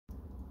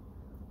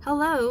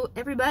Hello,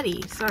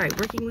 everybody. Sorry,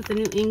 working with a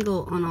new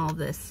angle on all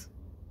this.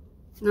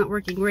 Not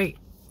working great.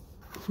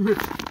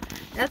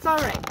 That's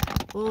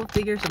alright. We'll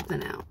figure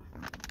something out.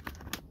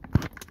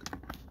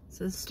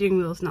 So the steering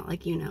wheel's not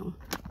like you know.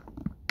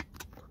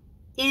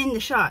 In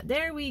the shot.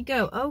 There we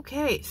go.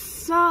 Okay,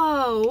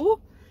 so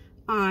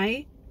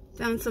I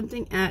found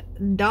something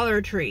at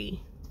Dollar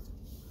Tree.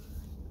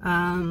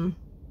 Gotta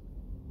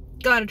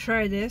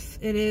try this.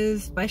 It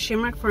is by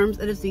Shamrock Farms.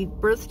 It is the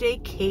birthday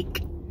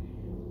cake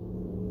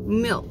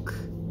milk.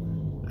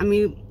 I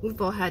mean, we've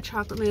all had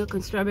chocolate milk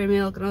and strawberry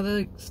milk and all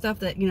the stuff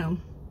that, you know,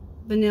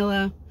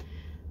 vanilla.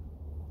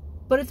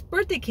 But it's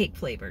birthday cake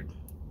flavored.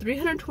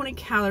 320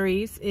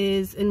 calories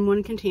is in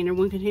one container.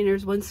 One container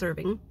is one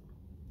serving.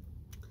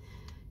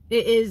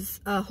 It is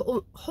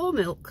whole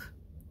milk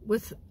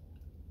with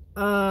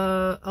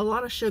a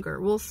lot of sugar.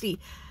 We'll see.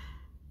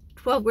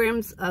 12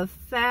 grams of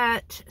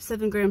fat,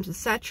 7 grams of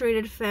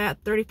saturated fat,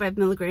 35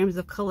 milligrams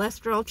of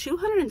cholesterol,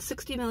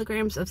 260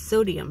 milligrams of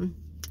sodium,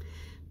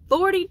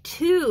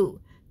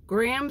 42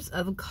 grams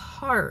of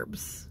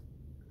carbs.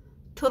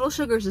 Total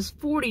sugars is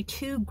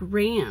 42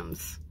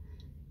 grams,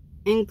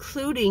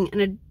 including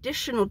an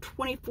additional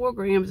 24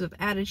 grams of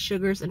added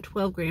sugars and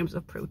 12 grams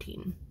of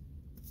protein.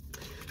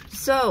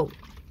 So,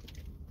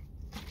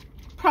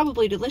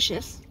 probably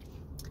delicious.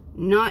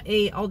 Not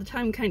a all the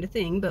time kind of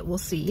thing, but we'll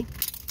see.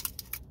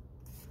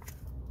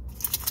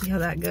 See how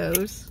that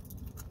goes.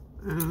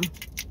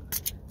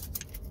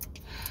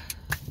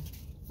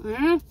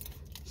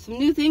 Some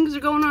new things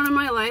are going on in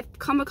my life.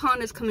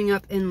 Comic-Con is coming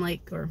up in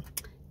or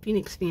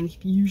Phoenix Fan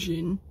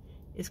Fusion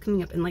is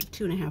coming up in like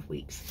 2.5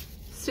 weeks.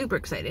 Super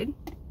excited.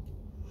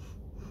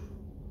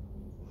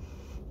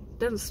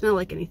 Doesn't smell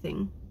like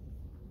anything.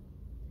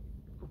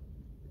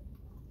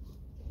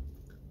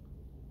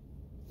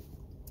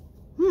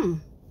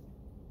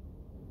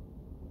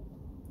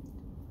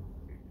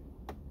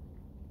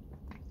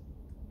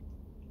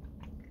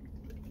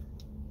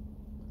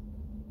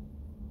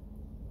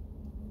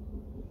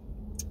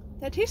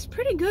 That tastes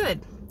pretty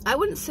good. I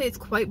wouldn't say it's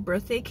quite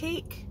birthday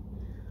cake.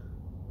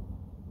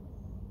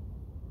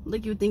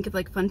 Like you would think of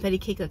like funfetti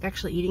cake, like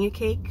actually eating a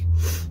cake.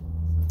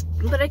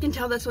 But I can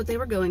tell that's what they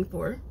were going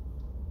for.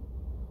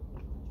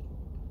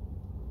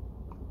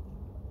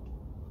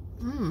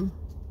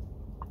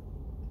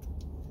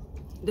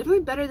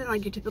 Definitely better than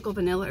like your typical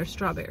vanilla or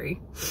strawberry.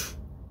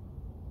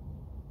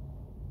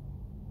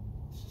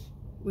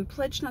 We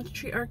pledge not to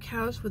treat our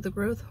cows with the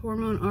growth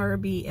hormone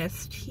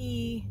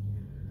RBST.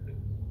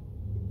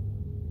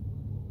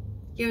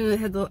 Even though they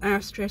had the little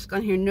asterisk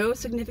on here, no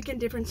significant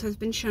difference has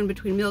been shown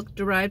between milk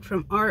derived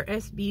from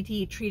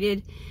RSBT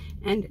treated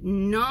and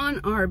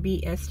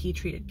non-RBST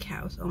treated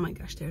cows. Oh my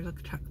gosh, there's a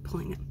truck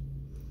pulling it.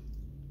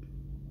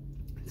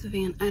 It's a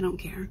van, I don't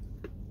care.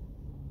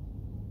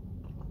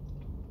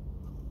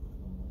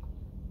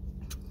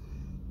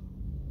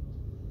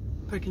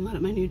 Parking lot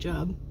at my new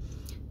job.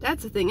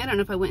 That's the thing, I don't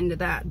know if I went into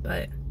that,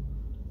 but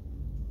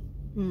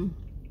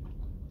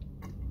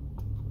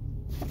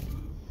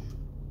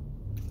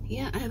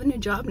yeah, I have a new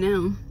job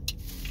now.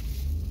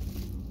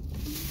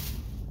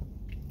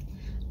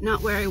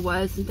 Not where I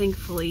was, and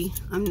thankfully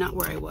I'm not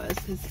where I was,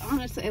 because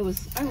honestly I was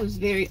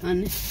very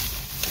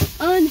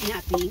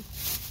unhappy,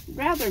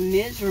 rather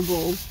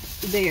miserable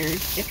there,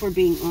 if we're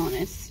being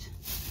honest.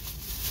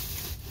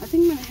 I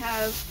think I'm gonna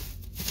have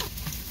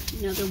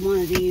another one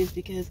of these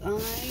because I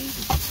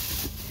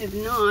have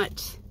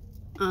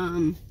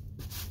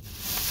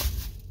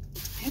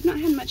not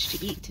had much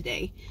to eat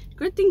today.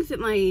 Good things at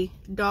my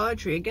Dollar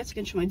Tree. I guess I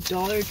can show my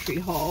Dollar Tree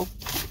haul.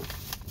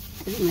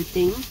 This is my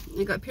thing.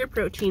 I got pure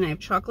protein. I have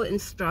chocolate and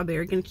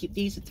strawberry. Gonna keep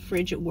these at the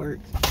fridge at work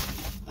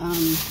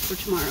for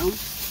tomorrow.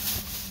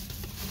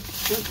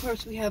 And of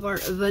course we have our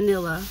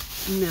vanilla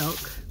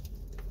milk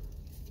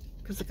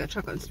because I got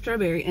chocolate and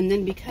strawberry. And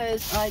then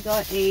because I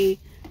got a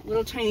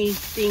little tiny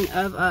thing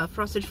of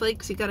Frosted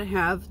Flakes, you gotta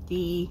have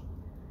the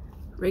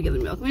regular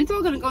milk. I mean, it's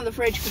all gonna go in the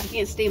fridge because it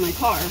can't stay in my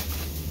car.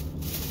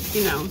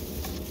 You know.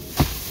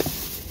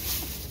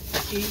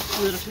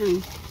 Little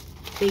tiny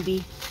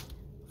baby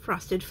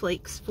Frosted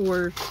Flakes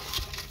for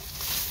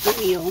the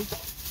meal.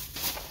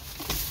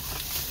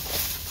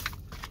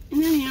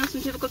 And then, you know,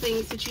 some typical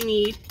things that you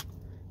need.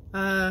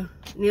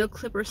 Nail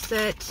clipper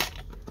set,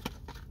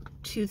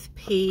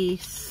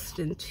 toothpaste,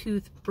 and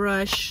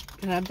toothbrush.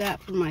 I have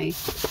that for my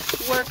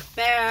work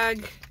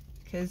bag,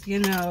 because, you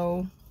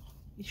know,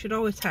 you should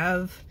always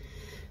have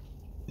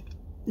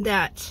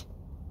that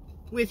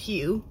with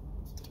you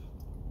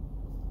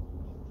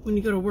when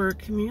you go to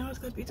work. I mean, you always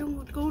gotta be,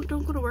 don't go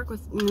to work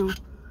with, you know,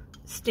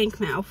 stink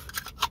mouth.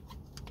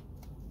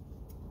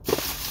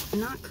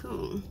 Not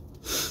cool.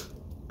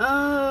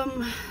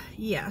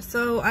 Yeah,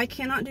 so I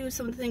cannot do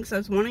some of the things I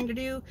was wanting to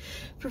do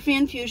for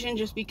Fan Fusion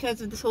just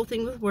because of this whole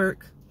thing with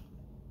work.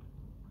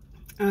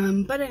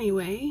 But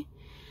anyway,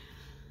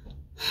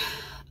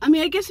 I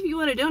mean, I guess if you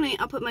want to donate,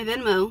 I'll put my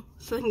Venmo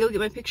so I can go get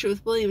my picture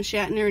with William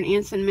Shatner and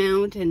Anson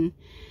Mount and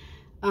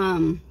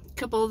a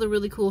couple of the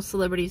really cool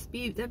celebrities.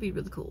 That'd be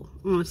really cool,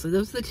 honestly.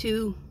 Those are the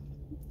two.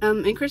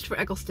 And Christopher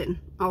Eccleston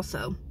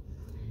also.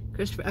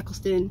 Christopher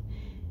Eccleston,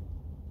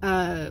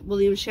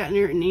 William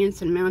Shatner, and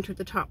Anson Mount are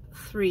the top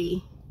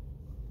 3.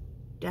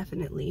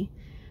 Definitely.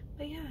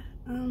 But yeah,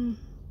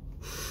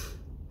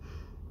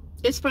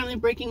 it's finally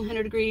breaking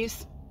 100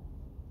 degrees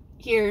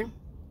here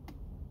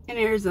in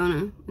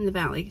Arizona, in the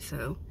valley,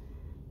 so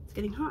it's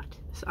getting hot.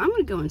 So I'm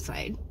gonna go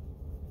inside.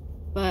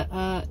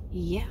 But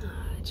yeah,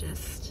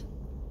 just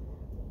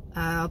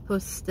I'll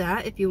post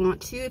that if you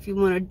want to. If you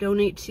want to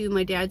donate to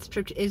my dad's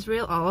trip to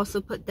Israel, I'll also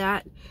put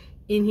that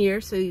in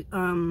here, so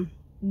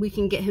we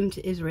can get him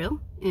to Israel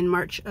in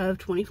March of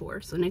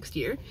 24, so next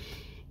year.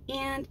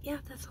 And yeah,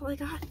 that's all I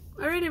got.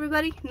 All right,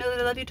 everybody, know that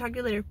I love you. Talk to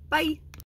you later. Bye.